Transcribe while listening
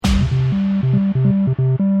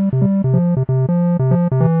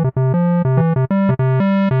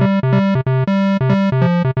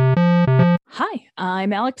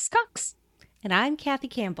I'm Alex Cox. And I'm Kathy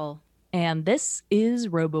Campbell. And this is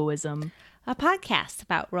Roboism, a podcast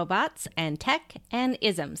about robots and tech and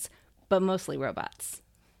isms, but mostly robots.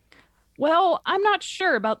 Well, I'm not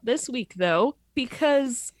sure about this week, though,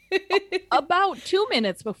 because about 2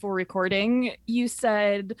 minutes before recording, you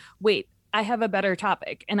said, wait, I have a better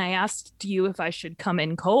topic. And I asked you if I should come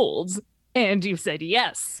in cold. And you said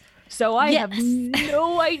yes. So I have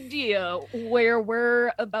no idea where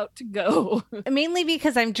we're about to go. Mainly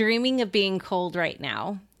because I'm dreaming of being cold right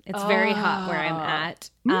now. It's very hot where I'm at.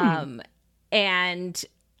 And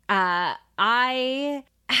I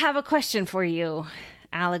have a question for you,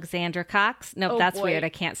 Alexandra Cox. Nope, that's weird. I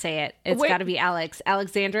can't say it. It's got to be Alex.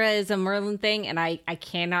 Alexandra is a Merlin thing, and I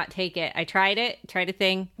cannot take it. I tried a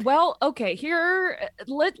thing. Well, okay, here,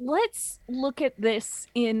 let's look at this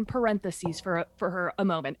in parentheses for her a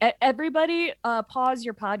moment. Everybody, pause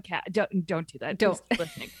your podcast. Don't do that. Don't. Keep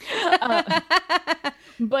listening.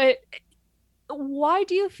 But why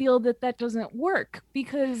do you feel that doesn't work?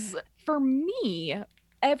 Because for me,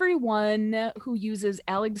 everyone who uses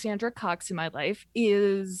Alexandra Cox in my life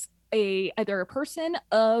is either a person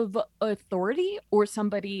of authority or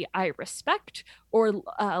somebody I respect or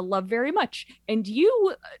love very much. And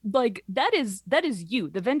you, like, that is you.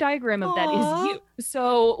 The Venn diagram of that is you.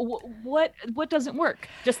 So what doesn't work?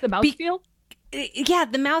 Just the mouthfeel? Yeah,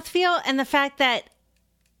 the mouthfeel and the fact that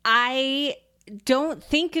I don't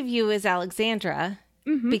think of you as Alexandra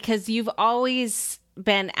because you've always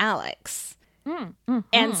been Alex.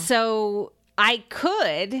 And so I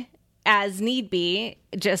could, as need be,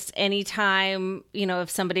 just anytime, if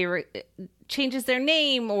somebody changes their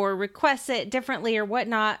name or requests it differently or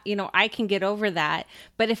whatnot, I can get over that.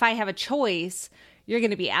 But if I have a choice, you're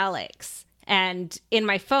going to be Alex. And in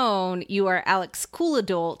my phone, you are Alex Cool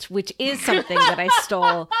Adult, which is something that I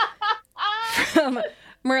stole from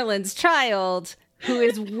Merlin's child, who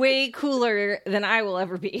is way cooler than I will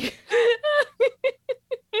ever be.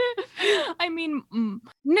 I mean,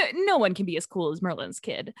 no one can be as cool as Merlin's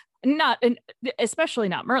kid. Especially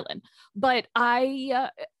not Merlin. But I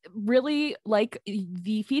really like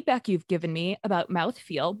the feedback you've given me about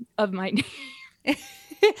mouthfeel of my name.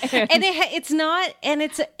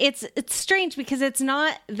 It's strange because it's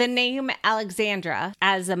not the name Alexandra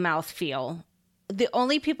as a mouthfeel. The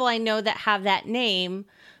only people I know that have that name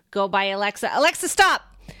go by Alexa. Alexa, stop!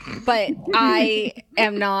 But I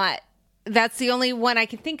am not. That's the only one I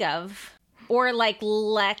can think of. Or like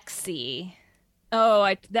Lexi. Oh,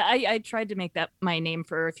 I tried to make that my name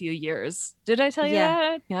for a few years. Did I tell you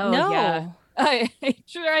that? No. Yeah. I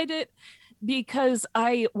tried it because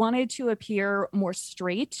I wanted to appear more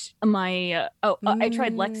straight. I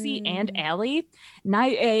tried Lexi and Allie.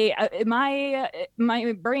 And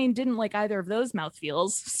my brain didn't like either of those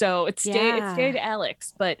mouthfeels, so it stayed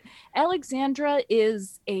Alex. But Alexandra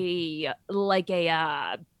is a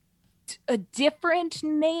different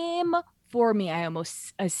name for me. I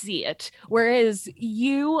almost see it, whereas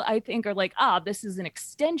you, I think, are like, this is an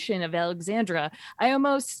extension of Alexandra.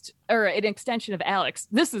 Or an extension of Alex.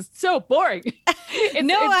 This is so boring.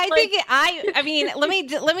 I mean,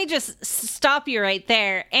 let me just stop you right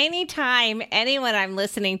there. Anytime anyone I'm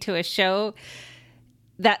listening to a show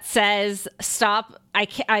that says stop,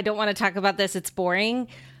 I don't want to talk about this, it's boring,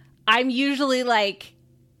 I'm usually like,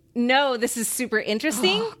 no, this is super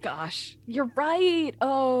interesting. Oh, gosh. You're right.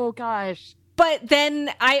 Oh, gosh. But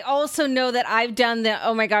then I also know that I've done the,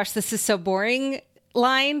 oh my gosh, this is so boring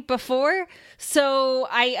line before. So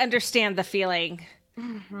I understand the feeling.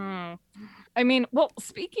 Mm-hmm. I mean, well,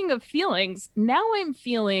 speaking of feelings, now I'm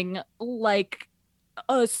feeling like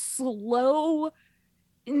a slow,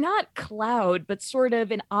 not cloud, but sort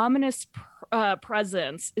of an ominous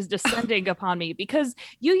presence is descending upon me, because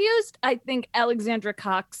you used, I think, Alexandra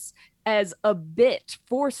Cox as a bit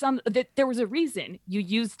for that there was a reason you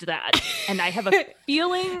used that. And I have a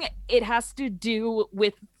feeling it has to do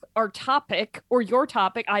with our topic or your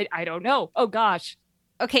topic. I don't know. Oh, gosh.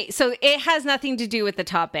 Okay, so it has nothing to do with the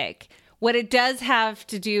topic. What it does have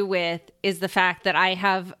to do with is the fact that I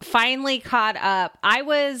have finally caught up. I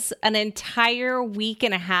was an entire week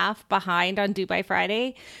and a half behind on Do by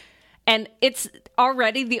Friday. And it's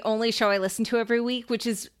already the only show I listen to every week, which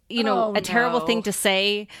is, a terrible thing to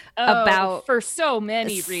say about for so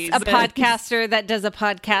many reasons. A podcaster that does a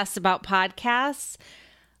podcast about podcasts.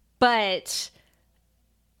 But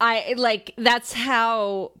that's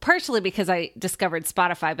how, partially because I discovered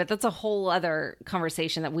Spotify, but that's a whole other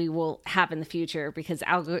conversation that we will have in the future, because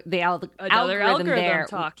algorithm there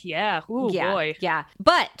talk. Yeah. Ooh, yeah. Boy. Yeah.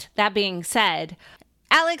 But that being said,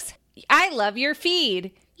 Alex, I love your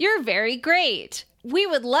feed. You're very great. We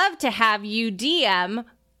would love to have you DM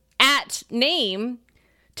at name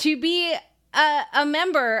to be a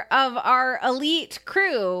member of our elite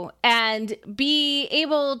crew and be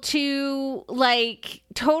able to like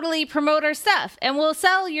totally promote our stuff, and we'll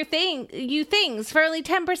sell you things for only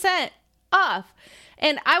 10% off.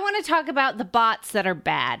 And I want to talk about the bots that are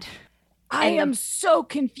bad. I am so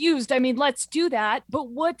confused. I mean, let's do that. But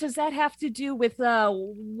what does that have to do with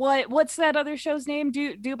what's that other show's name?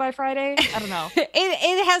 Due by Friday? I don't know.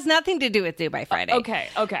 It has nothing to do with Due by Friday. Okay.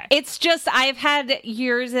 It's just I've had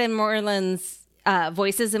yours and Moreland's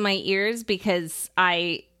voices in my ears because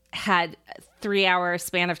I had a 3-hour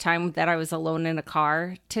span of time that I was alone in a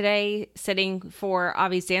car today sitting for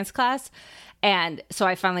Avi's dance class. And so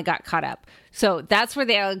I finally got caught up. So that's where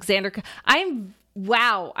the Alexander... I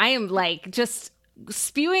am like just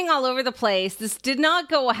spewing all over the place. This did not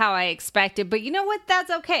go how I expected, but you know what?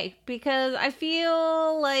 That's okay because I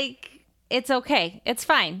feel like it's okay. It's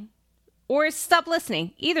fine. Or stop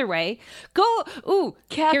listening. Either way, go. Ooh,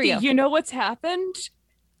 Kathy, you know what's happened?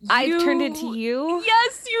 I've turned into you.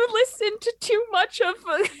 Yes, you listened to too much of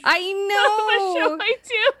I know. Of a show I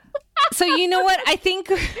do. So you know what? I think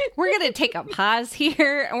we're going to take a pause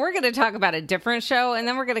here and we're going to talk about a different show and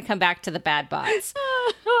then we're going to come back to the bad bots.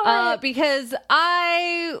 Because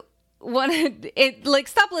I wanted it, like,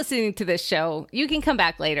 stop listening to this show. You can come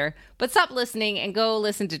back later, but stop listening and go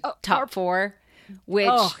listen to Top 4, which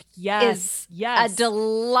is a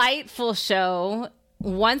delightful show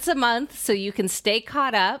once a month so you can stay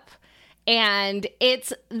caught up. And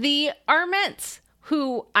it's the Arments,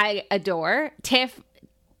 who I adore. Tiff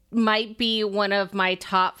might be one of my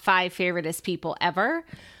top 5 favoriteest people ever.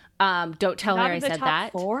 Don't tell her I said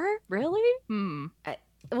that. 4? Really?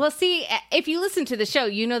 Well, see, if you listen to the show,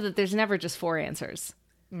 you know that there's never just 4 answers.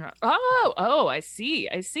 Oh, I see.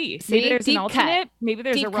 Maybe there's an alternate. Cut. Maybe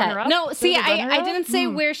there's a runner-up. No, see, I didn't say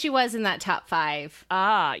where she was in that top 5.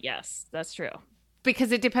 Ah, yes, that's true.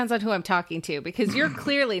 Because it depends on who I'm talking to, because you're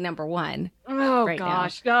clearly number 1. Oh, right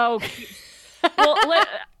gosh. No. Well,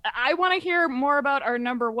 I want to hear more about our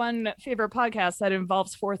number 1 favorite podcast that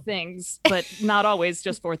involves 4 things, but not always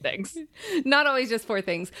just 4 things. Not always just 4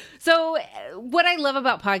 things. So what I love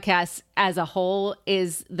about podcasts as a whole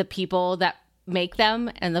is the people that make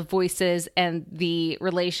them and the voices and the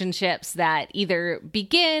relationships that either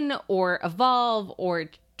begin or evolve or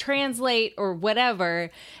translate or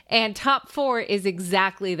whatever. And Top 4 is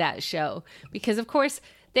exactly that show because, of course,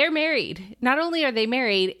 they're married. Not only are they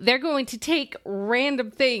married, they're going to take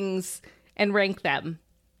random things and rank them.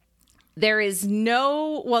 There's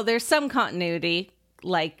some continuity,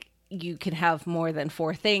 like you can have more than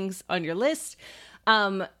 4 things on your list.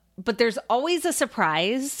 But there's always a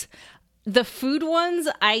surprise. The food ones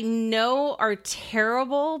I know are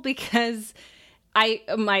terrible because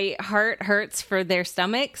my heart hurts for their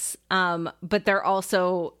stomachs. But they're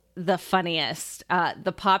also the funniest.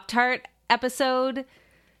 The Pop-Tart episode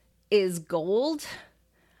is gold,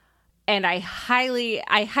 and I highly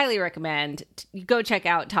recommend you go check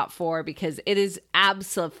out Top 4 because it is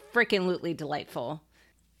absolutely delightful.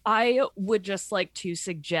 I would just like to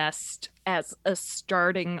suggest as a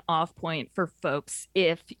starting off point for folks,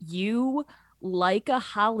 if you like a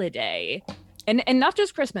holiday, and not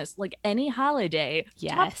just Christmas, like any holiday,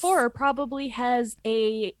 yes. Top 4 probably has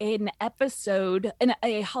an episode,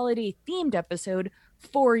 a holiday themed episode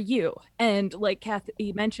for you. And like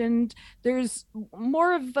Kathy mentioned, there's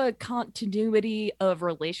more of a continuity of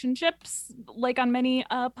relationships like on many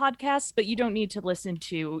podcasts, but you don't need to listen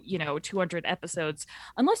to 200 episodes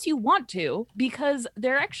unless you want to, because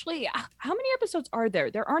they're actually, how many episodes are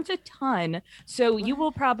there aren't a ton, so you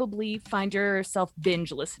will probably find yourself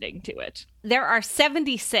binge listening to it. There are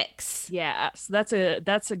 76. Yeah, so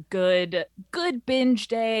that's a good binge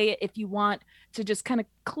day if you want to just kind of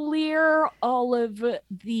clear all of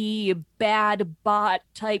the bad bot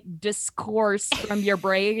type discourse from your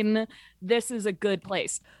brain. This is a good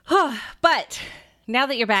place. But now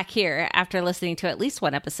that you're back here after listening to at least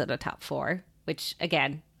 1 episode of Top 4, which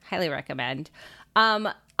again, highly recommend,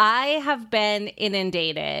 I have been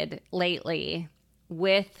inundated lately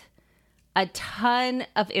with a ton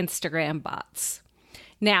of Instagram bots.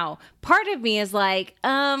 Now, part of me is like,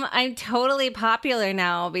 I'm totally popular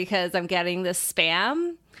now because I'm getting this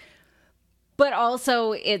spam. But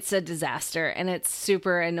also it's a disaster and it's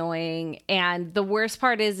super annoying. And the worst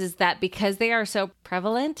part is that because they are so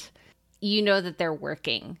prevalent, you know that they're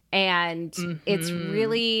working. And it's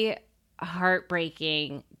really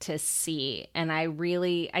heartbreaking to see. And I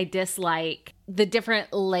dislike the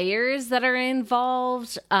different layers that are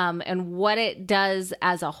involved, and what it does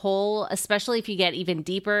as a whole, especially if you get even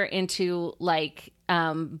deeper into like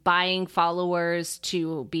buying followers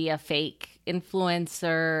to be a fake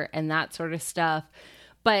influencer and that sort of stuff.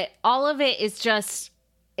 But all of it is just,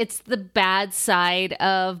 it's the bad side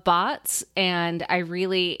of bots. And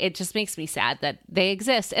it just makes me sad that they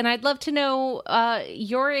exist. And I'd love to know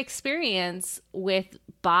your experience with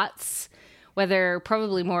bots, whether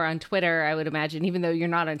probably more on Twitter, I would imagine, even though you're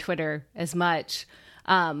not on Twitter as much.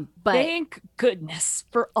 But thank goodness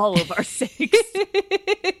for all of our sakes.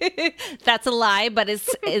 That's a lie, but is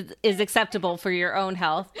acceptable for your own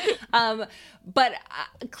health. But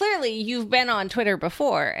clearly you've been on Twitter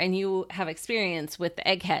before and you have experience with the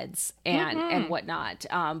eggheads and whatnot.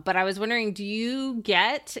 But I was wondering, do you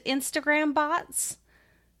get Instagram bots?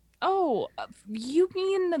 Oh, you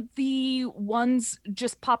mean the ones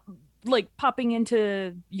just popping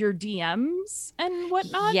into your DMs and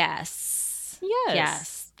whatnot? Yes.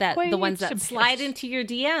 That Quite the ones that slide into your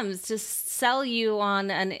DMs to sell you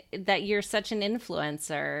on that you're such an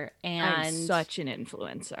influencer. And I'm such an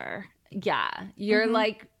influencer. Yeah, you're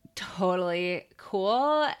like totally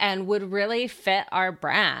cool and would really fit our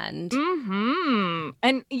brand.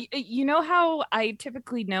 And you know how I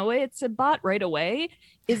typically know it's a bot right away?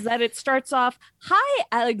 Is that it starts off, "Hi,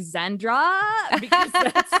 Alexandra," because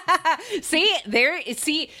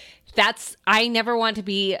that's I never want to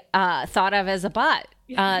be thought of as a bot,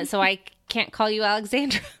 so I can't call you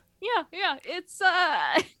Alexandra. Yeah, it's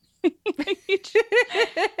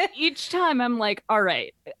each time I'm like, all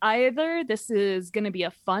right, either this is going to be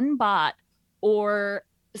a fun bot or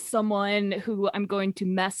someone who I'm going to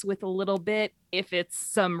mess with a little bit. If it's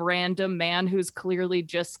some random man who's clearly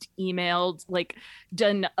just emailed,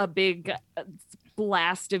 done a big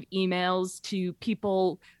blast of emails to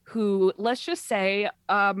people who, let's just say,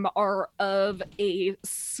 are of a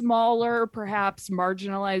smaller, perhaps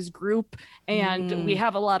marginalized group, and we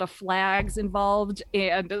have a lot of flags involved,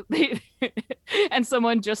 and and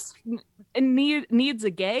someone just needs a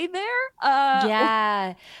gay there.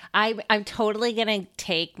 I'm totally gonna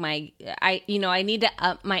take I need to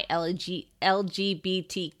up my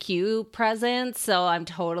LGBTQ presence, so I'm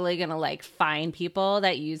totally gonna find people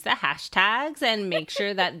that use the hashtags and make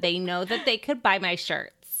sure that they know that they could buy my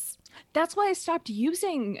shirts. That's why I stopped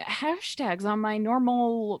using hashtags on my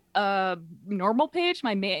normal page,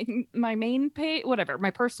 my main page, whatever,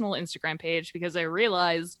 my personal Instagram page, because I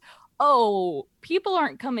realized, people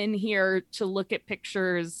aren't coming here to look at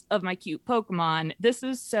pictures of my cute Pokemon. This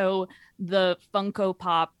is so the Funko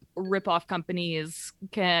Pop ripoff companies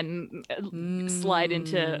can slide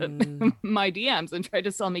into my DMs and try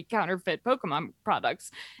to sell me counterfeit Pokemon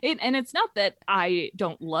products. And it's not that I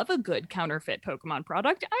don't love a good counterfeit Pokemon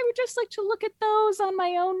product. I would just like to look at those on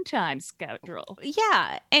my own time schedule.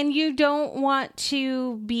 Yeah, and you don't want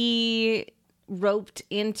to be roped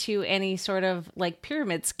into any sort of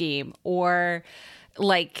pyramid scheme or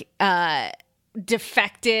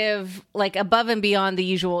defective, above and beyond the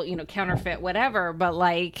usual, counterfeit, whatever, but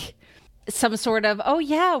some sort of,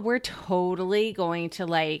 we're totally going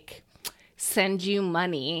to send you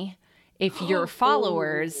money if your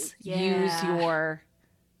followers use your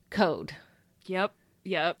code. Yep.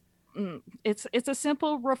 It's a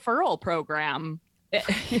simple referral program.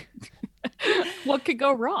 What could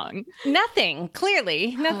go wrong? Nothing.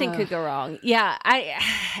 Clearly, nothing could go wrong. Yeah,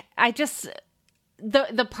 I just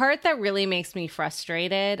the part that really makes me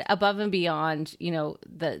frustrated, above and beyond,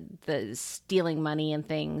 the stealing money and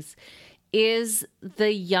things, is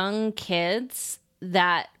the young kids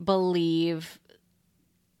that believe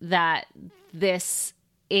that this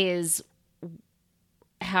is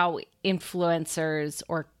how influencers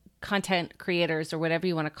or content creators or whatever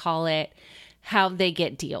you want to call it, how they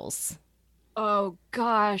get deals. Oh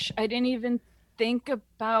gosh, I didn't even think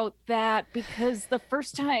about that, because the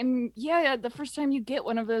first time you get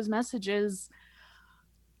one of those messages,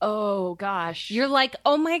 oh gosh, you're like,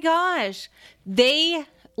 oh my gosh, they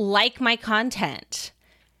like my content.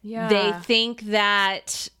 Yeah. They think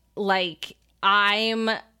that I'm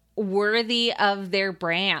worthy of their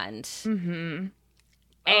brand. Mm-hmm.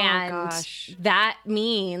 And that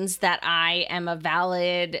means that I am a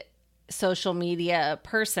valid social media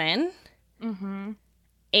person. Mm-hmm.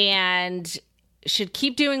 And should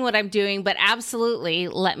keep doing what I'm doing, but absolutely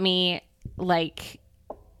let me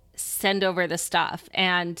send over the stuff.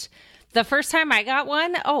 And the first time I got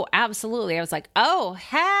one, absolutely. I was like, oh,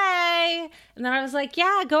 hey. And then I was like,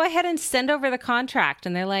 yeah, go ahead and send over the contract.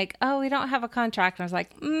 And they're like, oh, we don't have a contract. And I was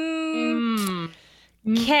like,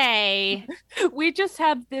 okay. We just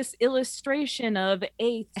have this illustration of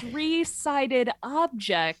a 3-sided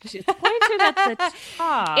object. It's pointed at the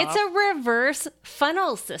top. It's a reverse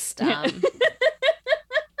funnel system.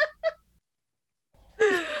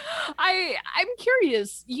 I'm curious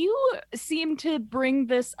curious. You seem to bring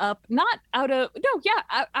this up not out of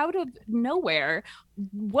out of nowhere.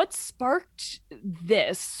 What sparked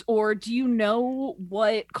this, or do you know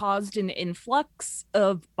what caused an influx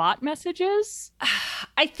of bot messages?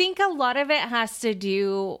 I think a lot of it has to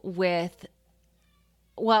do with,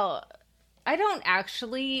 well, I don't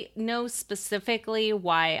actually know specifically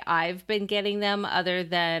why I've been getting them, other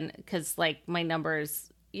than because, like, my numbers,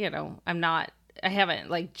 I haven't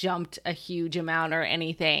like jumped a huge amount or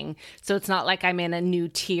anything. So it's not like I'm in a new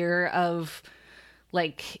tier of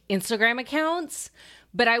like Instagram accounts.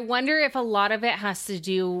 But I wonder if a lot of it has to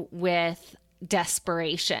do with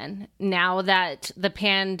desperation now that the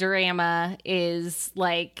Pandorama is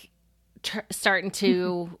like starting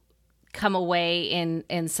to come away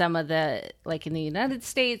in some of the, like in the United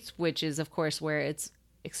States, which is of course where it's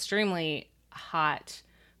extremely hot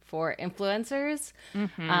for influencers,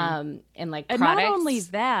 and like and products. Not only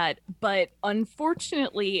that, but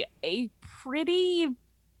unfortunately a pretty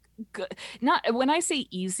good, not when I say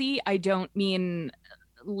easy, I don't mean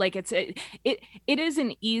like it is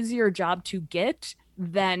an easier job to get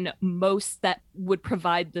than most that would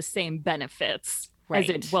provide the same benefits. Right. As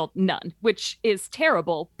in, well, none, which is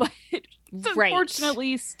terrible, but it's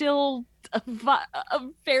unfortunately still a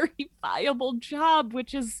very viable job,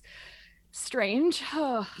 which is strange.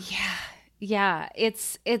 Yeah.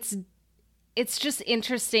 It's just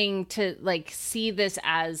interesting to like see this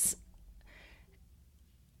as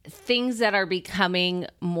things that are becoming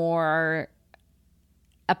more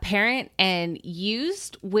apparent and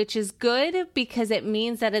used, which is good because it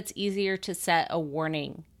means that it's easier to set a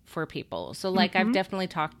warning for people. So like I've definitely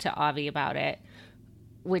talked to Avi about it,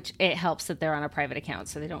 which it helps that they're on a private account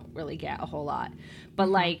so they don't really get a whole lot. But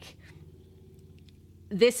like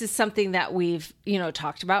this is something that we've,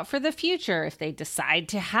 talked about for the future if they decide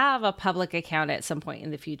to have a public account at some point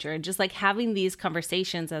in the future, and just like having these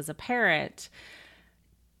conversations as a parent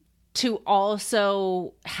to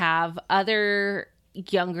also have other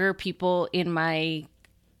younger people in my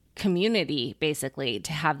community basically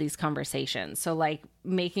to have these conversations. So like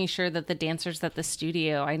making sure that the dancers at the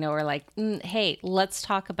studio I know are like, hey, let's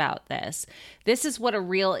talk about this. This is what a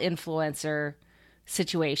real influencer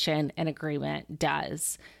situation and agreement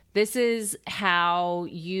does. This is how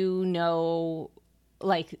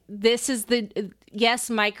like this is yes,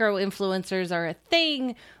 micro influencers are a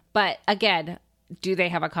thing, but again, do they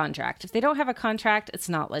have a contract? If they don't have a contract, it's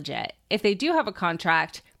not legit. If they do have a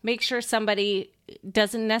contract, make sure somebody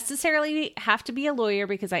doesn't necessarily have to be a lawyer,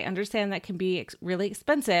 because I understand that can be really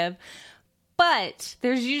expensive, but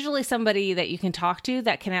there's usually somebody that you can talk to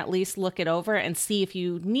that can at least look it over and see if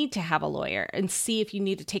you need to have a lawyer and see if you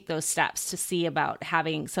need to take those steps to see about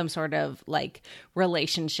having some sort of like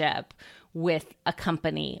relationship with a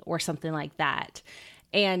company or something like that.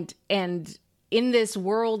 And in this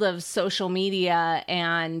world of social media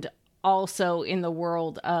and also in the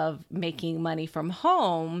world of making money from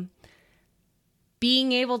home,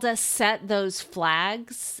 being able to set those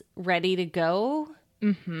flags ready to go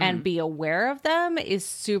and be aware of them is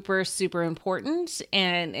super, super important,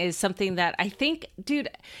 and is something that I think, dude,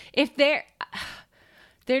 if there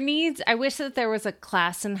needs, I wish that there was a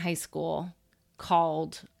class in high school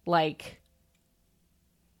called like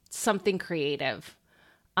something creative,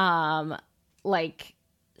 like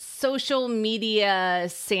social media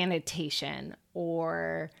sanitation,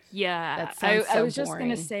 or I was just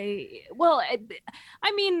gonna say, well,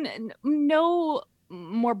 I mean, no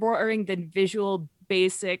more boring than Visual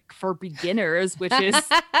Basic for beginners, which is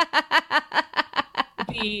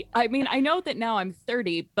I mean, I know that now I'm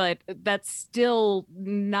 30, but that's still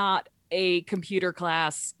not a computer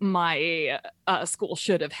class my school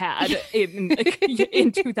should have had in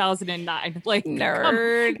 2009. Like,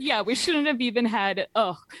 nerd. We shouldn't have even had.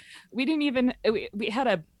 We had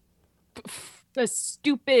a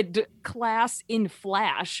stupid class in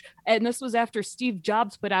Flash, and this was after Steve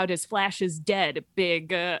Jobs put out his Flash is Dead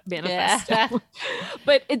big manifesto.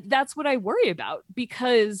 But that's what I worry about,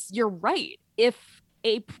 because you're right. If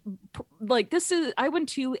I went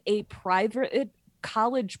to a private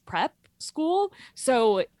college prep school,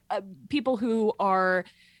 so people who are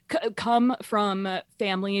come from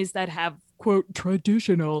families that have, quote,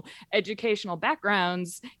 traditional educational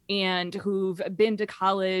backgrounds and who've been to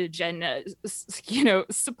college and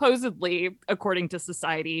supposedly, according to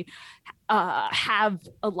society, have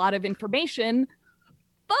a lot of information,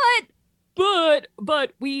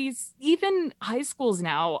 but we, even high schools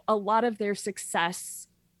now, a lot of their success,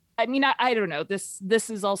 I mean, I don't know, this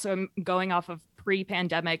is also going off of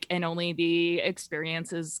pre-pandemic and only the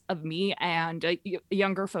experiences of me and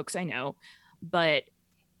younger folks I know, but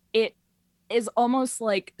is almost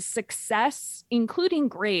like success, including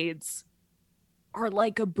grades, are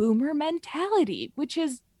like a boomer mentality, which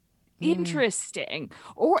is interesting.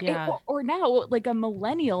 Or now like a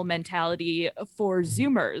millennial mentality for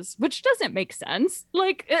Zoomers, which doesn't make sense.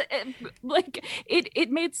 Like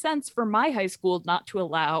it made sense for my high school not to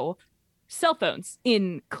allow cell phones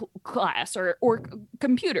in class or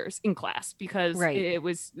computers in class because it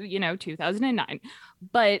was 2009.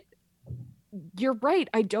 But you're right.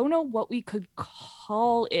 I don't know what we could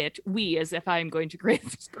call it. We, as if I'm going to grade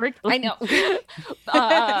this curriculum. I know.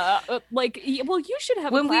 Like, well, you should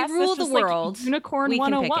have when a class we rule the world, like Unicorn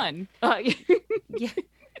 101. Yeah.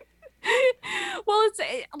 Well, it's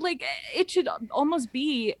like it should almost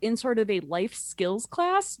be in sort of a life skills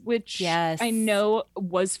class, which I know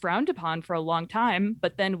was frowned upon for a long time.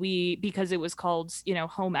 But then because it was called,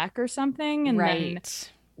 home ec or something, and then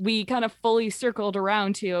we kind of fully circled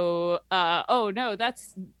around to, oh no, that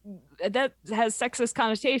has sexist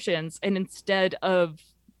connotations. And instead of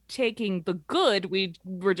taking the good, we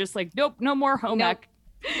were just like, nope, no more home ec.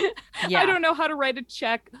 I don't know how to write a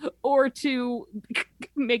check or to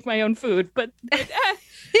make my own food, but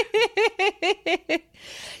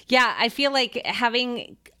yeah, I feel like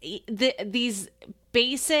having these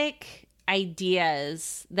basic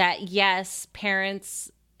ideas that yes,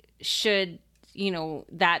 parents should,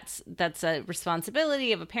 that's a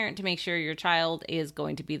responsibility of a parent to make sure your child is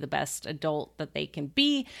going to be the best adult that they can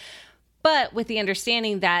be, but with the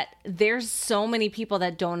understanding that there's so many people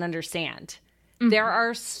that don't understand. There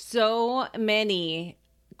are so many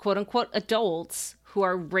quote unquote adults who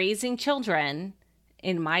are raising children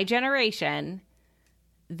in my generation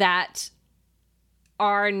that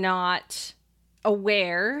are not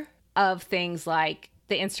aware of things like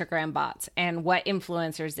the Instagram bots and what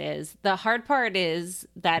influencers is. The hard part is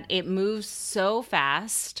that it moves so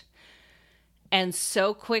fast and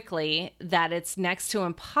so quickly that it's next to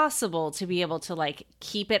impossible to be able to like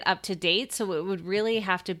keep it up to date. So it would really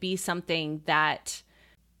have to be something that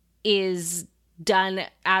is done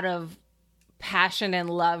out of passion and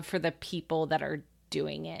love for the people that are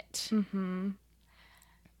doing it. Mm-hmm.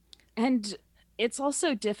 And it's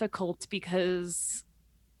also difficult because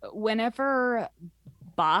whenever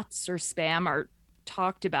bots or spam are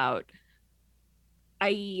talked about,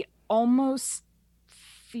 I almost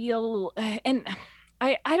feel, and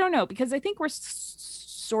I don't know, because I think we're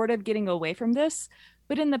sort of getting away from this,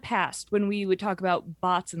 but in the past when we would talk about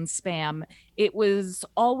bots and spam, it was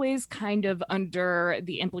always kind of under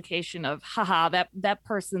the implication of haha, that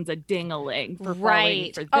person's a ding-a-ling for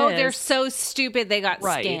falling for this. Oh, they're so stupid they got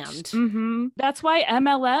scammed. Mm-hmm. That's why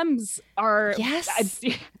MLMs are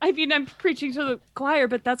I mean, I'm preaching to the choir,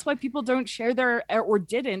 but that's why people don't share their, or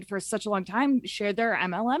didn't for such a long time, share their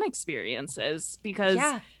MLM experiences, because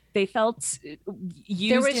they felt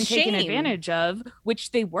used and taken advantage of,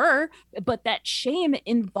 which they were, but that shame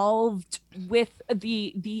involved with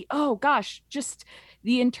the oh gosh, just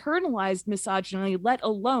the internalized misogyny, let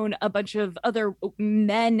alone a bunch of other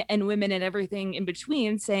men and women and everything in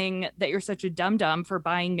between saying that you're such a dum-dum for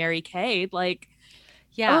buying Mary Kay. Like,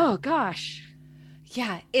 oh gosh.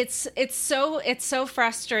 Yeah, it's so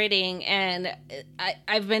frustrating, and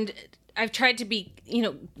I've tried to be,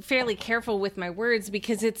 fairly careful with my words,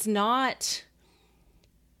 because it's not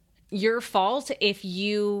your fault if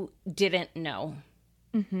you didn't know.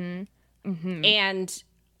 Mm-hmm. Mm-hmm. And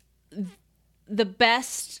the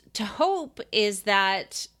best to hope is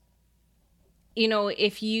that,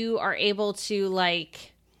 if you are able to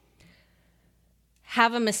like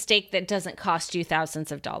have a mistake that doesn't cost you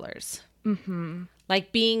thousands of dollars,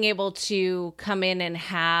 like being able to come in and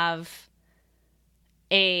have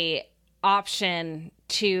a option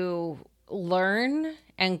to learn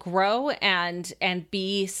and grow and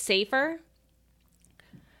be safer,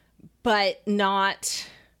 but not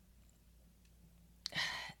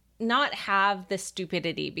have the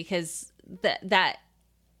stupidity, because that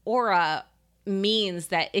aura means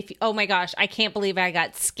that if, oh my gosh, I can't believe I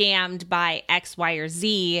got scammed by X, Y, or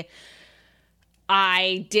Z.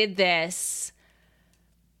 I did this,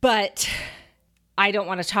 but I don't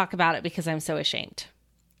want to talk about it because I'm so ashamed.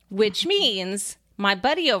 Which means my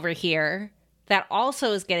buddy over here that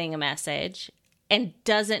also is getting a message and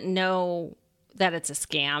doesn't know that it's a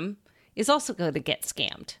scam is also going to get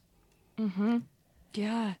scammed. Mm-hmm.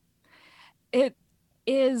 Yeah. It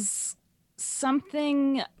is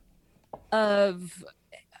something of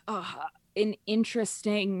an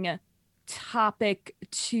interesting topic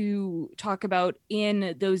to talk about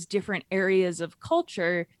in those different areas of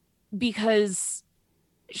culture, because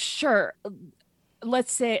sure,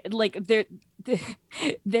 let's say like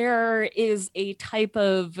there is a type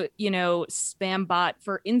of, spam bot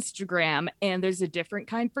for Instagram, and there's a different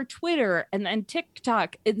kind for Twitter and then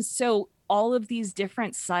TikTok. And so all of these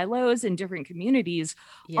different silos and different communities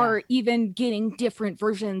are even getting different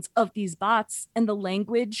versions of these bots, and the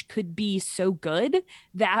language could be so good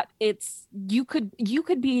that you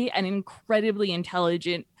could be an incredibly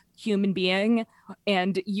intelligent human being,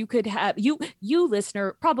 and you could have you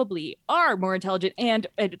listener probably are more intelligent and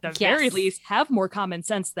at the very least have more common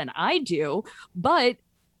sense than I do, but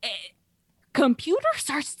computers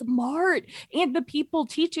are smart, and the people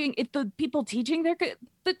teaching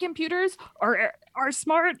the computers are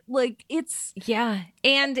smart. Like, it's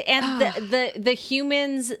and the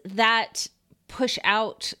humans that push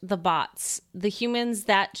out the bots, the humans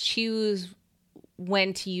that choose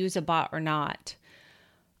when to use a bot or not,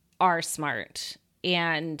 are smart,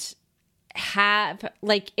 and have,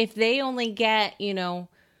 like, if they only get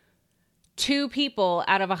 2 people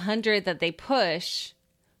out of 100 that they push,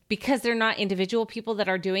 because they're not individual people that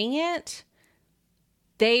are doing it,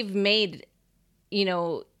 they've made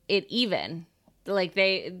it even. Like,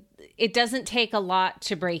 it doesn't take a lot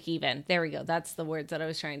to break even. There we go. That's the words that I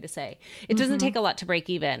was trying to say. It doesn't take a lot to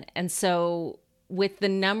break even. And so with the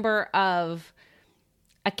number of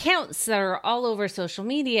accounts that are all over social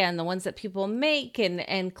media, and the ones that people make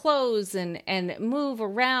and close and move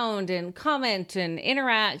around and comment and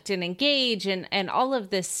interact and engage and all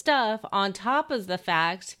of this stuff, on top of the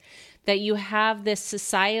fact that you have this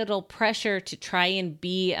societal pressure to try and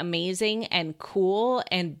be amazing and cool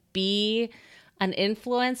and be an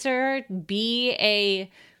influencer, be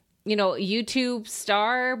a YouTube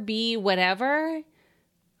star, be whatever.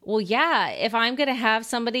 Well, yeah, if I'm going to have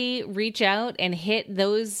somebody reach out and hit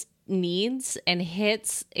those needs and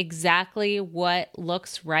hits exactly what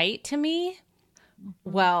looks right to me,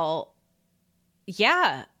 well,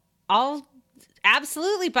 yeah, I'll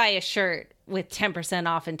absolutely buy a shirt with 10%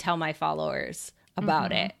 off and tell my followers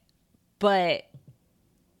about it. But,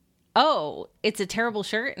 oh, it's a terrible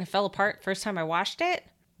shirt and it fell apart first time I washed it?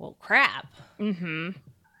 Well, crap. And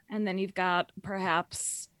then you've got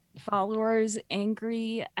perhaps followers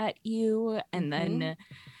angry at you, and then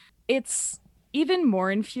it's even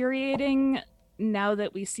more infuriating now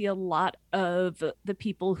that we see a lot of the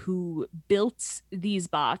people who built these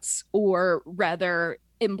bots, or rather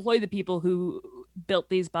employ the people who built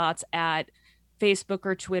these bots at Facebook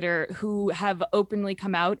or Twitter, who have openly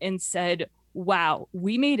come out and said, wow,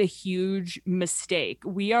 we made a huge mistake.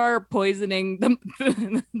 We are poisoning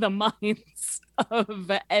the minds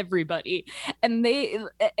of everybody. And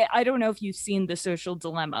I don't know if you've seen The Social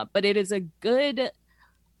Dilemma, but it is a good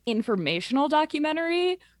informational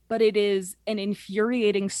documentary, but it is an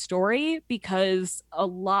infuriating story, because a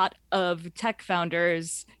lot of tech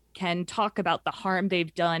founders can talk about the harm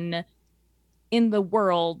they've done in the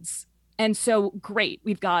world. And so, great,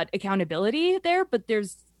 we've got accountability there, but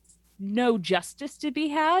there's no justice to be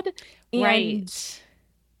had. Right.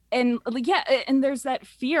 And and there's that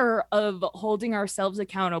fear of holding ourselves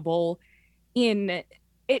accountable in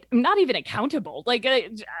it, not even accountable, like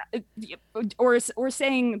or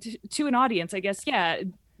saying to an audience, I guess,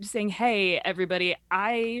 saying, hey, everybody,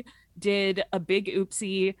 I did a big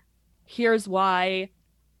oopsie, here's why,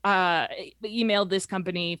 emailed this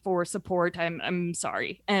company for support, I'm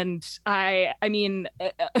sorry. And I mean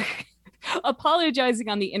apologizing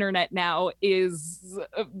on the internet now is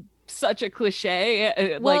such a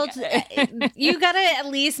cliche. Well, you gotta at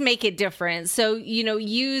least make it different. So,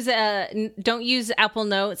 don't use Apple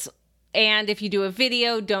Notes, and if you do a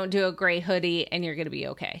video, don't do a gray hoodie, and you're gonna be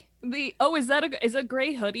okay. Is a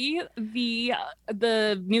gray hoodie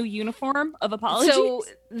the new uniform of apologies? So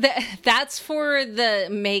that's for the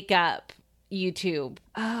makeup YouTube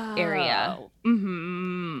area.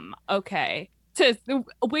 Okay.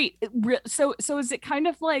 So is it kind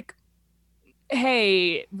of like,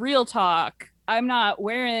 hey, real talk, I'm not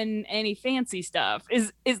wearing any fancy stuff?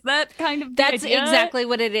 Is that kind of that's idea? Exactly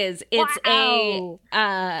what it is. It's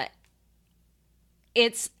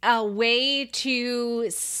a way to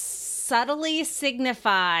subtly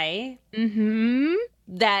signify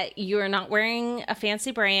that you're not wearing a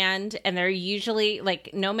fancy brand, and they're usually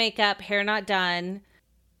like no makeup, hair not done.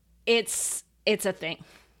 It's a thing.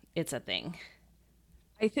 It's a thing.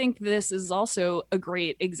 I think this is also a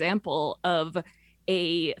great example of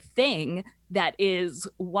a thing that is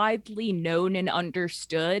widely known and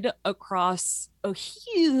understood across a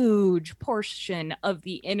huge portion of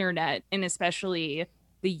the internet, and especially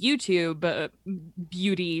the YouTube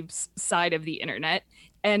beauty side of the internet.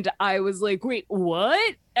 And I was like, wait,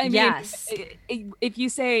 what? I yes. mean, if you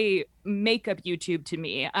say makeup YouTube to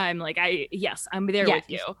me, I'm like, yes, I'm there with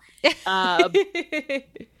you.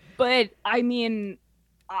 But I mean,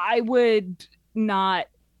 I would not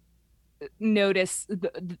notice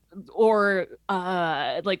or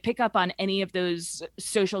like pick up on any of those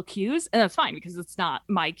social cues, and that's fine because it's not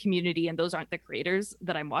my community and those aren't the creators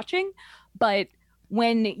that I'm watching. But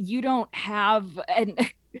when you don't have, and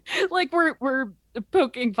like we're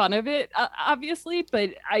poking fun of it obviously,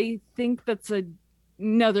 but I think that's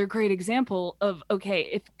another great example of,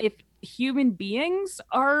 okay, if human beings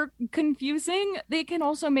are confusing, they can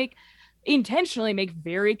also intentionally make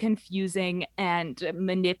very confusing and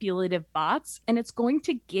manipulative bots, and it's going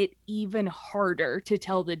to get even harder to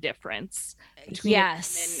tell the difference between a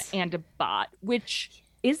human and a bot, which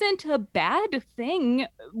isn't a bad thing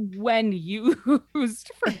when used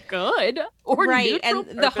for good or right. And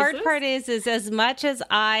purposes. The hard part is as much as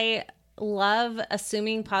I love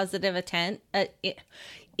assuming positive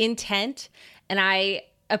intent, and I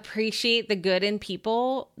appreciate the good in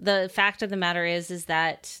people, the fact of the matter is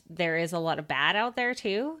that there is a lot of bad out there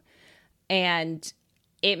too. And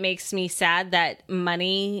it makes me sad that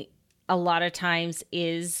money a lot of times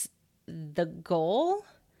is the goal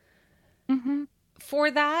for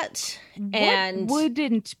that. And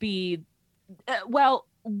wouldn't be, well,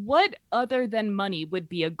 what other than money would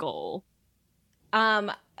be a goal?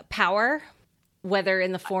 Power, whether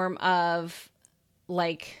in the form of,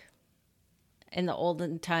 like, in the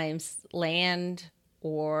olden times, land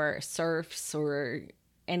or serfs or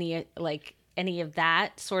any of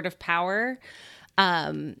that sort of power,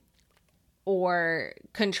 or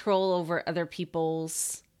control over other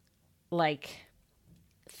people's like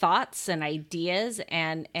thoughts and ideas,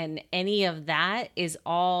 and any of that is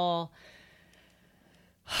all.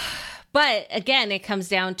 But again, it comes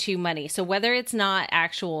down to money. So whether it's not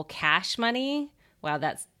actual cash money, wow,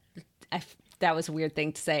 that was a weird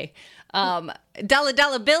thing to say.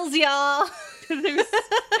 Dollar bills, y'all.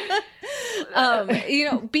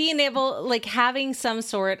 Being able, like, having some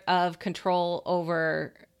sort of control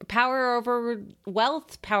over power over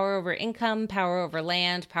wealth, power over income, power over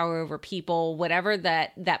land, power over people, whatever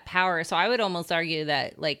that power. So I would almost argue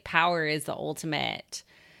that, like, power is the ultimate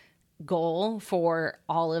goal for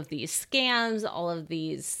all of these scams, all of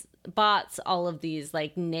these bots, all of these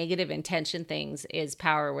like negative intention things, is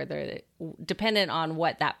power, whether dependent on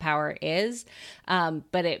what that power is.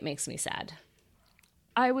 But it makes me sad.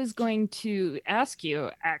 I was going to ask you,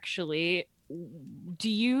 actually, do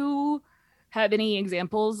you have any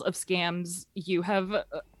examples of scams you have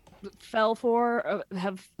fell for,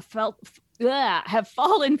 have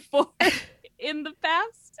fallen for in the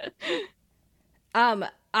past?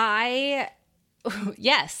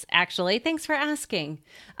 Yes, actually. Thanks for asking.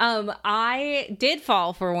 I did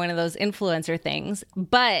fall for one of those influencer things,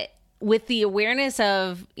 but with the awareness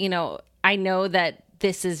of, I know that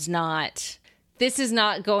this is not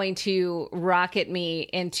going to rocket me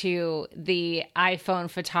into the iPhone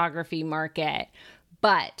photography market,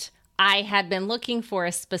 but I had been looking for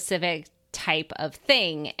a specific type of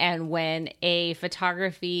thing. And when a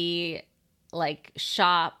photography like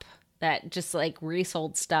shop that just like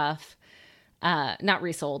resold stuff, not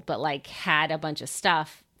resold, but like had a bunch of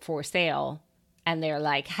stuff for sale, and they're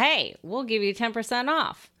like, hey, we'll give you 10%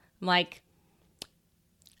 off. I'm like,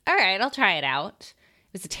 all right, I'll try it out.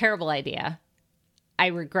 It was a terrible idea. I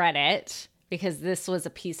regret it because this was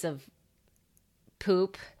a piece of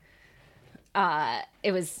poop.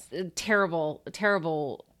 It was terrible,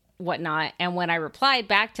 terrible whatnot. And when I replied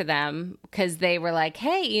back to them, because they were like,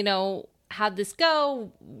 hey, how'd this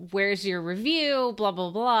go? Where's your review? Blah,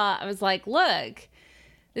 blah, blah. I was like, look,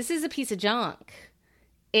 this is a piece of junk.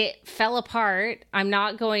 It fell apart. I'm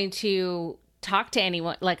not going to talk to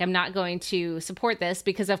anyone. Like, I'm not going to support this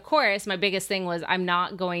because, of course, my biggest thing was I'm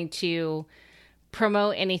not going to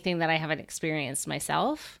promote anything that I haven't experienced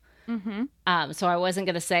myself. Mm-hmm. So I wasn't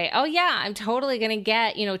going to say, oh, yeah, I'm totally going to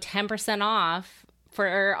get, 10% off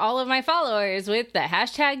for all of my followers with the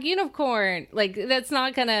hashtag unicorn. Like, that's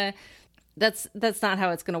not not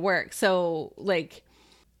how it's going to work. So, like,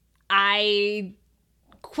 I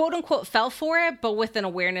quote unquote fell for it, but with an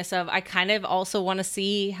awareness of I kind of also want to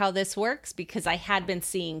see how this works because I had been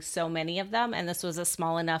seeing so many of them, and this was a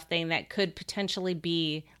small enough thing that could potentially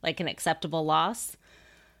be like an acceptable loss.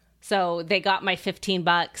 So they got my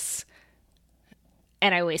 $15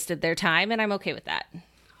 and I wasted their time, and I'm okay with that.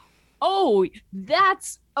 Oh,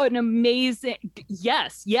 that's an amazing,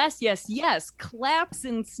 yes. Claps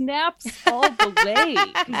and snaps all the way.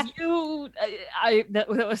 That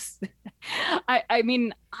was I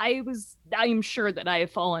mean, I'm sure that I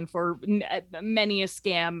have fallen for many a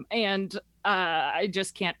scam, and I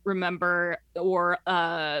just can't remember, or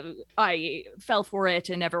I fell for it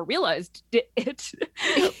and never realized it.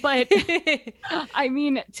 But I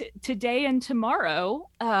mean, today and tomorrow,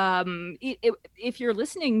 if you're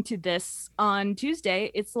listening to this on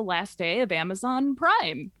Tuesday, it's the last day of Amazon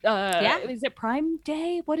Prime. Yeah. Is it Prime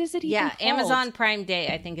Day? What is it even called? Amazon Prime Day,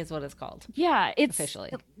 I think, is what it's called. Yeah, it's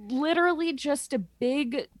officially literally just a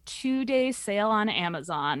big 2-day sale on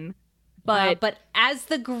Amazon. But as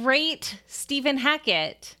the great Stephen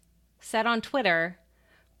Hackett said on Twitter,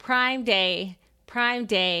 Prime Day,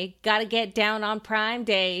 gotta get down on Prime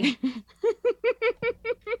Day.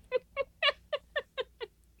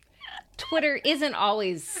 Twitter isn't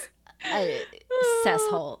always a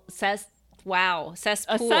cesshole. Wow,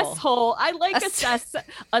 cesspool. A cesshole. I like a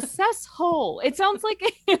cesshole. It sounds like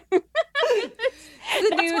the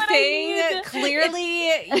new thing.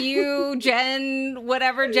 Clearly, you, Jen,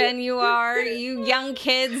 whatever Jen you are, you young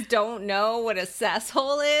kids don't know what a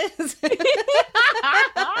cesshole is.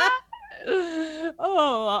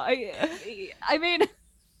 I mean,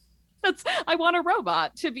 I want a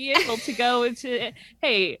robot to be able to go into,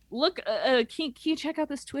 hey, look, can you check out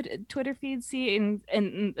this Twitter feed? See, and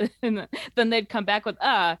then they'd come back with,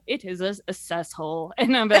 it is a cesshole,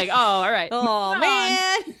 and I'm like, oh, all right. Oh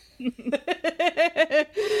man.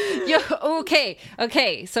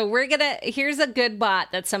 Okay. So here's a good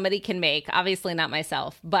bot that somebody can make. Obviously not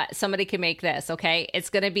myself, but somebody can make this. Okay, it's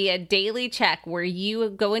gonna be a daily check where you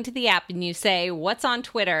go into the app and you say, "What's on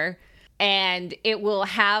Twitter?" And it will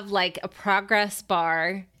have like a progress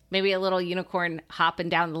bar, maybe a little unicorn hopping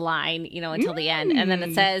down the line, until the end. And then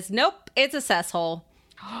it says, nope, it's a cesshole.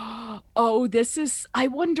 Oh, I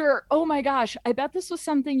wonder, oh my gosh, I bet this was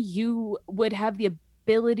something you would have the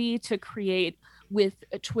ability to create with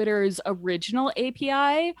Twitter's original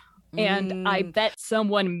API. And I bet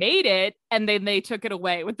someone made it and then they took it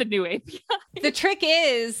away with the new API. The trick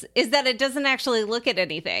is that it doesn't actually look at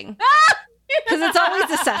anything. Because it's always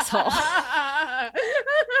a cesshole.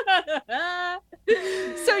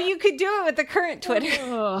 So you could do it with the current Twitter.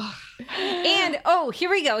 And, here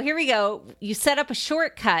we go. You set up a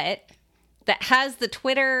shortcut that has the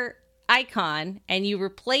Twitter icon and you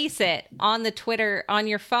replace it on the Twitter on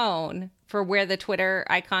your phone for where the Twitter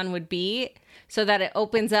icon would be so that it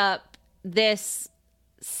opens up this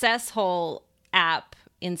cesshole app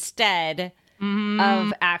instead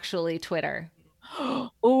of actually Twitter.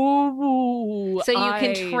 Oh, so you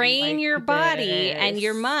can train your body and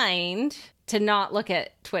your mind to not look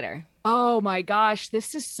at Twitter. Oh my gosh,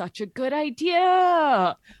 this is such a good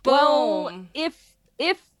idea. Boom. Well, if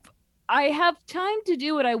I have time to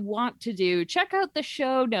do what I want to do, check out the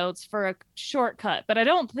show notes for a shortcut, but I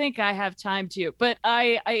don't think I have time to. But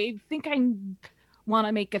I think I want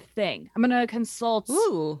to make a thing. I'm going to consult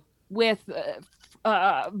with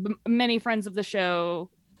many friends of the show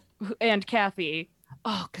and Kathy.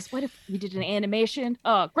 Oh, because what if we did an animation?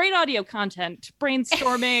 Oh, great audio content,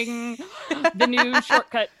 brainstorming the new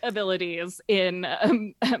shortcut abilities in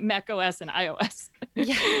Mac OS and iOS.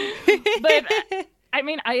 Yeah. But I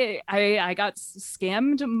mean, I got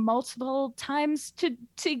scammed multiple times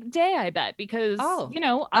today, I bet, because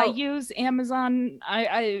I use Amazon.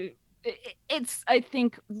 It's I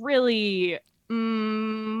think really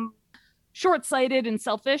short-sighted and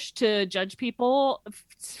selfish to judge people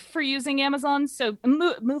for using Amazon. So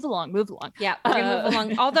move along. Yeah, we're gonna move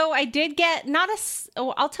along. Although I did get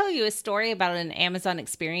I'll tell you a story about an Amazon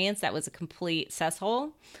experience that was a complete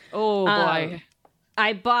cesshole. Oh boy.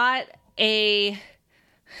 I bought a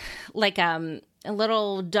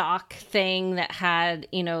little dock thing that had,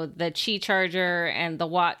 the Qi charger and the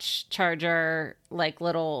watch charger, like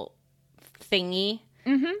little thingy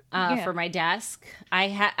for my desk.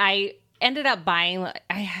 I ended up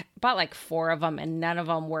I bought like 4 of them and none of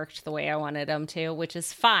them worked the way I wanted them to, which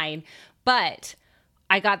is fine. But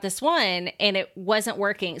I got this one and it wasn't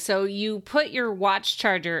working. So you put your watch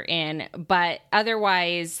charger in, but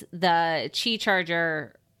otherwise the Qi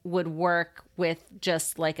charger would work with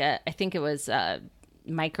just like I think it was a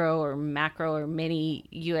micro or macro or mini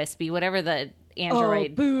USB, whatever the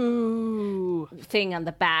Android thing on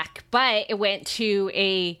the back. But it went to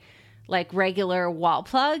a like regular wall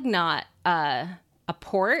plug, not a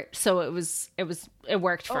port. So it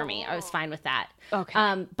worked for me. I was fine with that.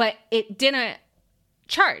 Okay. But it didn't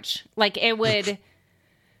charge. Like it would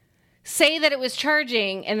say that it was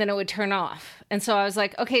charging and then it would turn off. And so I was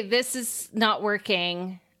like, okay, this is not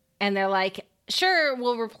working. And they're like, sure,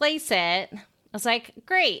 we'll replace it. I was like,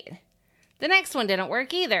 great. The next one didn't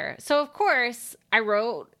work either. So of course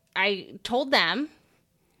I told them.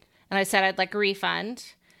 and I said I'd like a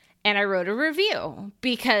refund. And I wrote a review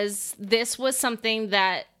because this was something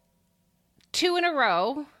that 2 in a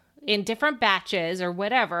row in different batches or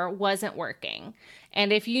whatever wasn't working.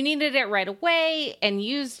 And if you needed it right away and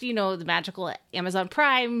used, the magical Amazon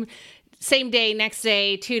Prime, same day, next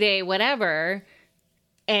day, 2-day, whatever,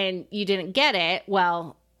 and you didn't get it,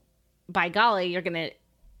 well, by golly,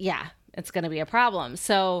 it's going to be a problem.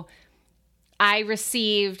 So I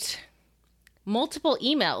received multiple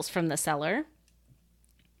emails from the seller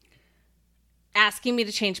asking me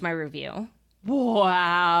to change my review.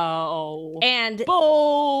 Wow. And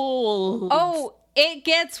bold. Oh, it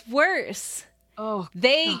gets worse. Oh,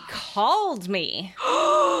 they gosh. Called me.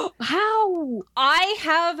 How? I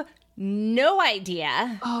have no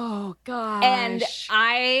idea. Oh, gosh. And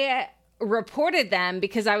I reported them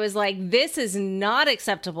because I was like, this is not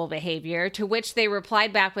acceptable behavior, to which they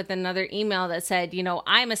replied back with another email that said,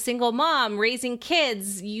 I'm a single mom raising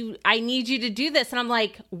kids. I need you to do this. And I'm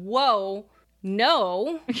like, whoa,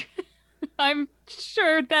 no. I'm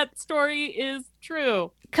sure that story is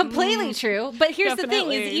true. Completely true. But here's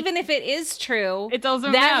Definitely. The thing is, even if it is true, it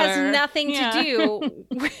doesn't that matter. has nothing to do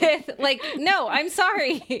with, no, I'm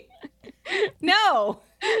sorry. No.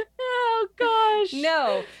 Oh, gosh.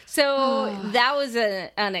 No. So that was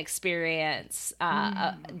an experience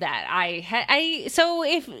that I had. So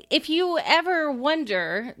if you ever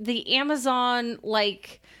wonder, the Amazon,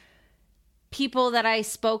 people that I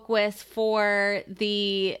spoke with for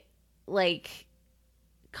the,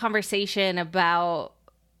 conversation about,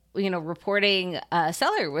 reporting a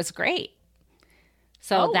seller was great.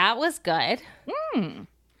 So that was good.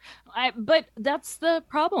 But that's the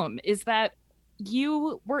problem, is that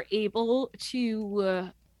you were able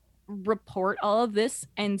to report all of this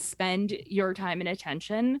and spend your time and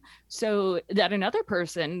attention so that another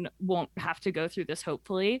person won't have to go through this,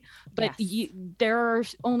 hopefully. But yes. There are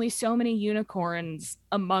only so many unicorns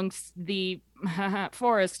amongst the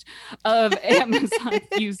forest of Amazon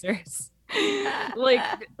users.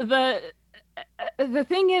 The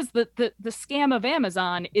thing is that the scam of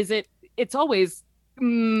Amazon is it's always,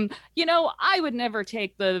 I would never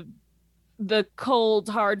take the cold,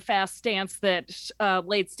 hard, fast stance that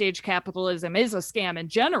late stage capitalism is a scam in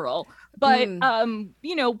general. But,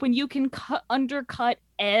 when you can undercut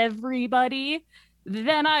everybody,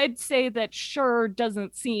 then I'd say that sure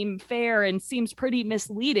doesn't seem fair and seems pretty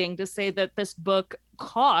misleading to say that this book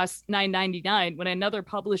costs $9.99 when another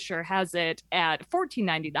publisher has it at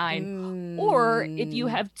 $14.99. Or if you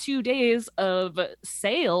have 2 days of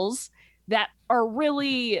sales that are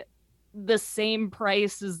really the same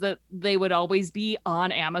price as that they would always be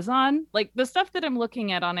on Amazon. Like the stuff that I'm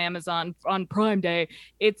looking at on Amazon on Prime Day,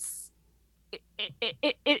 it's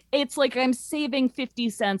like I'm saving 50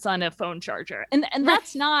 cents on a phone charger, and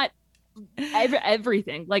that's not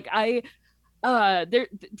everything. Like there are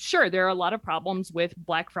a lot of problems with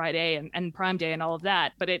Black Friday and Prime Day and all of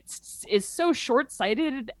that, but it's so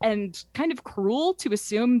short-sighted and kind of cruel to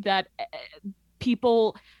assume that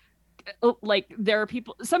people,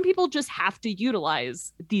 some people just have to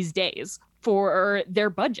utilize these days for their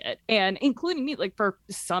budget, and including me. Like for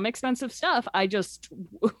some expensive stuff, I just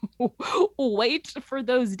wait for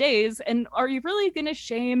those days. And are you really going to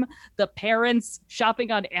shame the parents shopping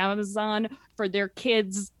on Amazon for their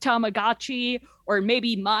kids' Tamagotchi, or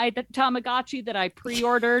maybe my Tamagotchi that I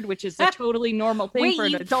pre-ordered, which is a totally normal thing for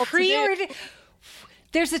an adult to do?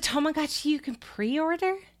 There's a Tamagotchi you can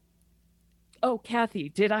pre-order? Oh, Kathy,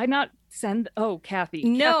 did I not send? Oh, Kathy.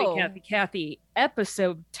 No. Kathy.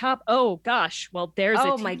 Episode top. Oh, gosh. Well, there's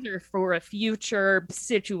a teaser for a future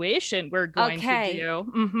situation we're going to do.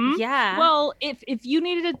 Mm-hmm. Yeah. Well, if you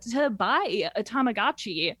needed to buy a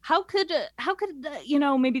Tamagotchi, how could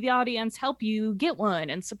maybe the audience help you get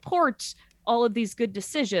one and support all of these good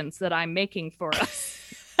decisions that I'm making for us?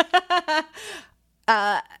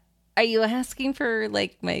 Are you asking for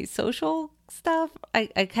my social stuff?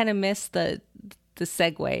 I kind of missed the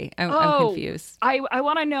segue. I'm confused. I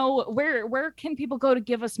want to know where can people go to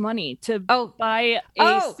give us money to buy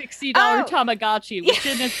a $60 Tamagotchi, which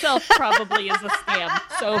in itself probably is a scam.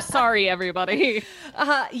 So sorry, everybody.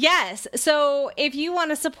 Yes. So if you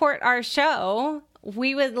want to support our show,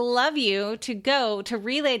 we would love you to go to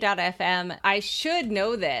relay.fm. I should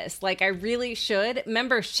know this. I really should.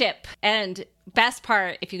 Membership. And best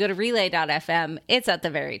part, if you go to relay.fm, it's at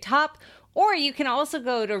the very top. Or you can also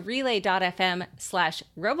go to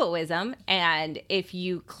relay.fm/roboism. And if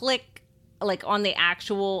you click on an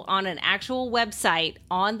actual website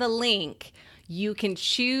on the link, you can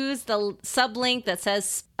choose the sublink that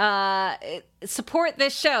says support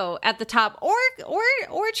this show at the top, or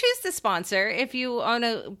choose to sponsor if you own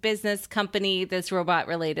a business company that's robot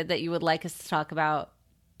related that you would like us to talk about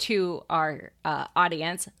to our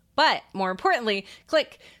audience. But more importantly,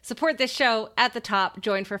 click support this show at the top,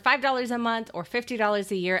 join for $5 a month or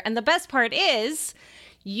 $50 a year. And the best part is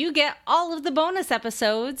you get all of the bonus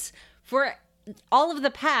episodes for all of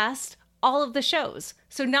the past, all of the shows.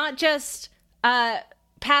 So not just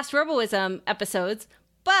past Roboism episodes,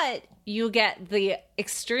 but you get the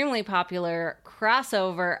extremely popular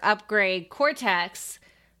crossover upgrade Cortex,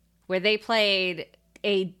 where they played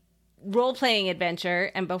a role-playing adventure,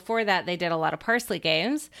 and before that they did a lot of Parsley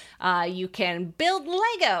games. You can build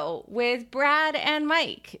Lego with Brad and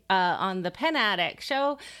Mike on the Pen Addict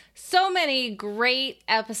show. So many great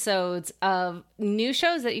episodes of new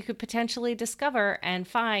shows that you could potentially discover and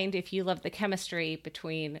find if you love the chemistry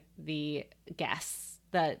between the guests,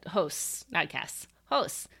 the hosts, not guests,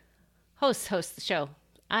 host the show.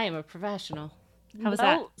 I am a professional. How was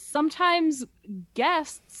that? Sometimes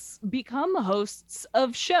guests become hosts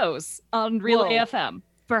of shows on Relay FM.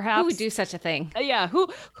 Perhaps who would do such a thing? Yeah, who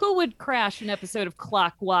would crash an episode of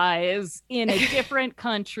Clockwise in a different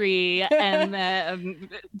country and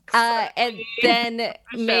then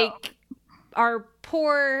make our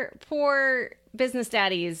poor business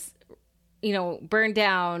daddies, burn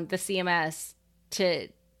down the CMS to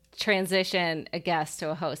transition a guest to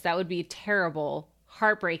a host? That would be terrible,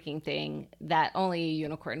 heartbreaking thing that only a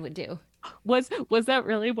unicorn would do. Was that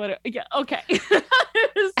really what yeah, okay.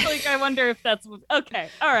 It's like, I wonder if that's okay.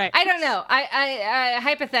 All right. I don't know. I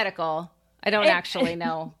hypothetical. I don't actually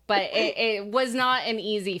know, but it was not an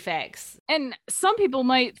easy fix. And some people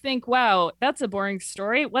might think, wow, that's a boring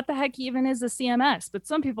story. What the heck even is a CMS? But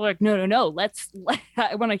some people are like, no.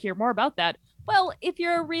 I want to hear more about that. Well, if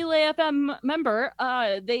you're a Relay FM member,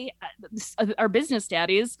 our business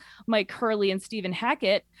daddies, Mike Hurley and Stephen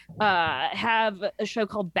Hackett, have a show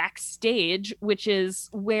called Backstage, which is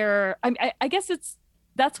where I guess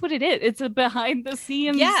that's what it is. It's a behind the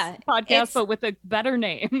scenes podcast, but with a better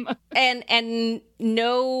name. and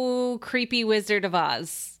no creepy Wizard of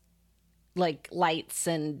Oz, like lights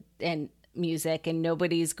and music, and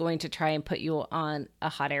nobody's going to try and put you on a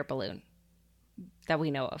hot air balloon that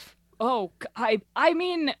we know of. Oh, I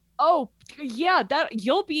mean, oh yeah, that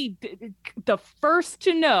you'll be the first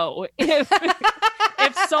to know if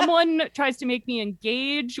someone tries to make me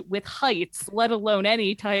engage with heights, let alone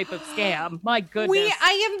any type of scam. My goodness.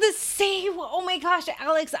 I am the same. Oh my gosh,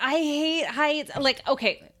 Alex, I hate heights. Like,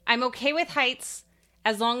 okay, I'm okay with heights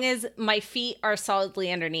as long as my feet are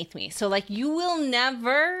solidly underneath me. So like, you will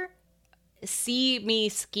never see me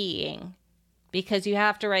skiing because you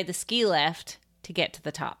have to ride the ski lift to get to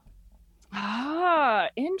the top. Ah,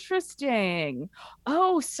 interesting.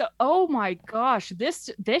 Oh my gosh, this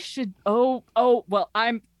should, well,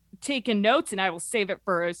 I'm taking notes and I will save it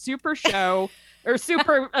for a super show or a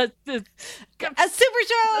super show.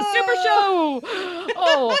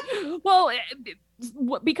 Oh, well,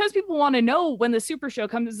 because people want to know when the super show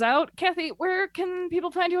comes out, Kathy, where can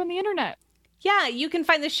people find you on the internet? Yeah, you can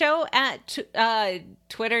find the show at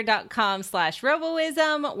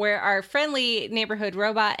twitter.com/roboism, where our friendly neighborhood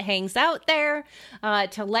robot hangs out there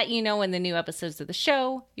to let you know when the new episodes of the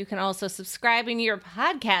show. You can also subscribe in your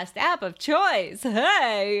podcast app of choice.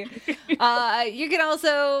 Hey! You can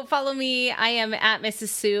also follow me. I am at Mrs.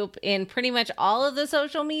 Soup in pretty much all of the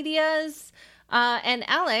social medias. And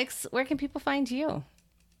Alex, where can people find you?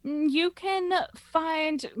 You can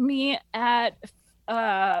find me at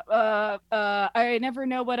I never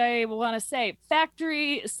know what I want to say.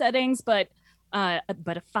 Factory settings, but a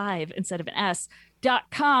 5 instead of an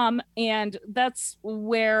S.com, and that's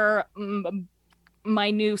where my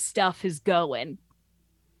new stuff is going.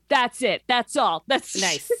 That's it. That's all. That's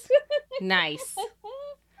nice. Nice.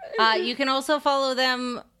 You can also follow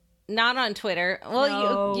them not on Twitter.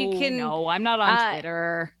 Well, you can. No, I'm not on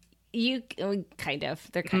Twitter. You kind of.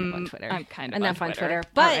 They're kind of on Twitter. I'm kind of enough on Twitter.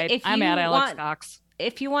 But right. if I'm at Alex Cox.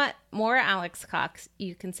 If you want more Alex Cox,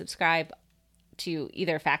 you can subscribe to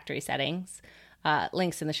either Factory Settings,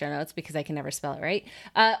 links in the show notes because I can never spell it right,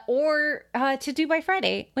 or to Do by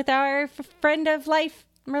Friday with our friend of life,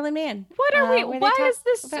 Merlin Mann. What are we? Why is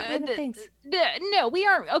this? No, we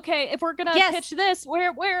aren't. Okay, if we're gonna pitch this,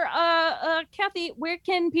 where Kathy, where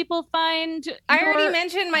can people find? I already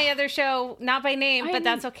mentioned my other show, not by name, but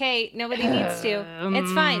that's okay. Nobody needs to.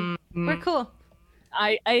 It's fine. We're cool.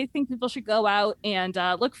 I think people should go out and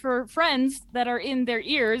look for friends that are in their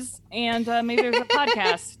ears, and maybe there's a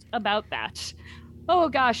podcast about that. Oh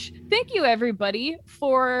gosh, thank you everybody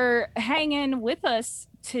for hanging with us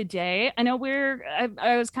today. I know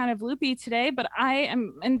I was kind of loopy today, but I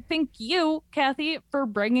am, and thank you, Kathy, for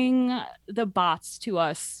bringing the bots to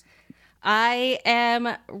us. I am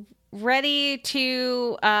ready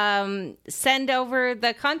to send over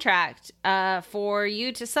the contract for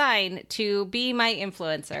you to sign to be my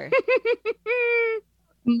influencer.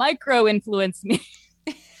 Micro influence me.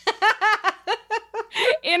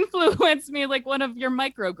 Influence me like one of your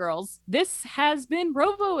micro girls. This has been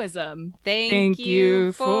Roboism. Thank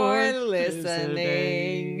you for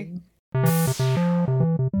listening.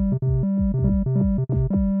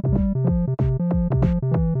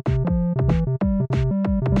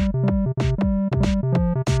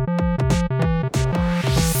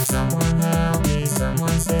 Someone help me,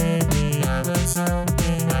 someone save me. I learned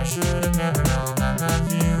something I should have never known. I'm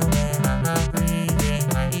not human, I'm not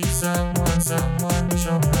breathing. I need someone to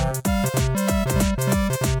show me love.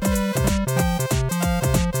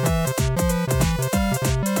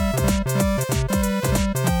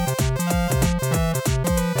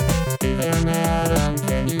 Hey there, madam,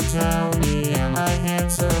 can you tell me, am I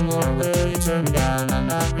handsome or will you turn me down? I'm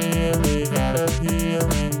not really that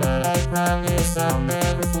appealing, but I promise I'll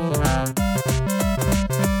never fool around.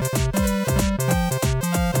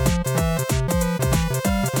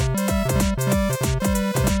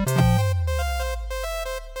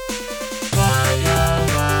 Why are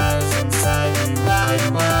lies inside me? Why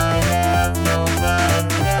do I have no blood?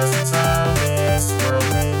 That's how this world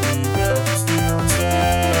made me built to steal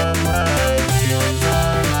instead of my feelings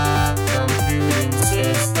are not computing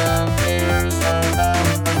system errors are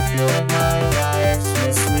bound. I feel like my life's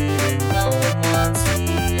misleading. No one wants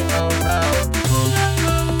me around.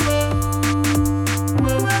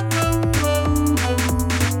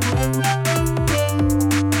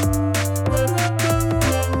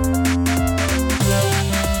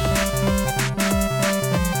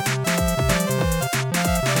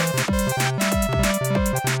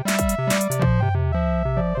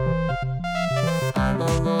 I'm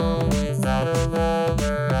alone without a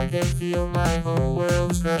lover. I can feel my whole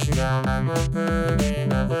world's crashing down. I'm a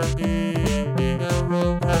burden of a being. Being a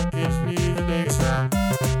robot gives me the biggest frown.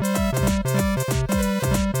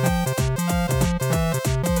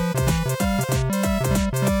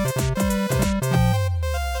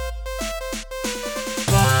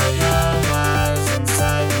 Why are lies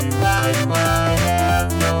inside me? Why do I have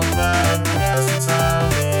no blood? That's how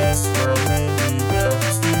this world made me built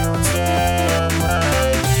to steal instead of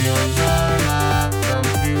my feelings are not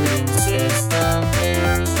computing system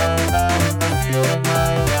errors are bound. I feel like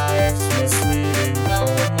my life's misleading. No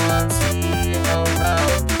one wants me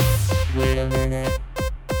around. Wait a minute,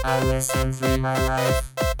 I listen through my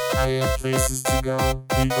life. I have places to go,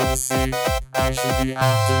 people to see. I should be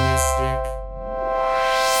optimistic.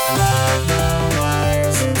 Why the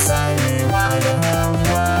wires inside me? Why the hell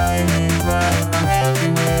do I need blood? I'm happy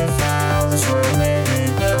with how this world made me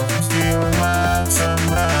built from steel and lots of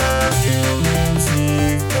love. Humans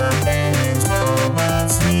need companions,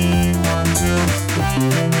 robots need one too.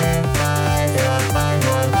 Even if I cannot find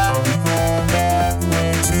one, I'll be glad that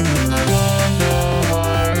way too. I want the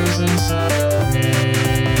wires inside of me.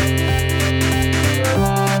 I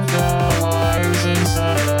want the wires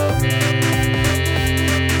inside of me.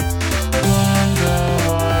 I want the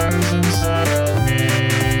wires inside of me.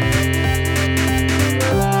 I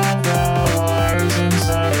want the wires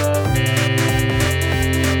inside of me.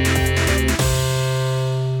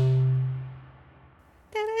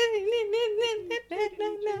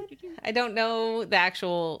 I don't know the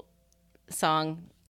actual song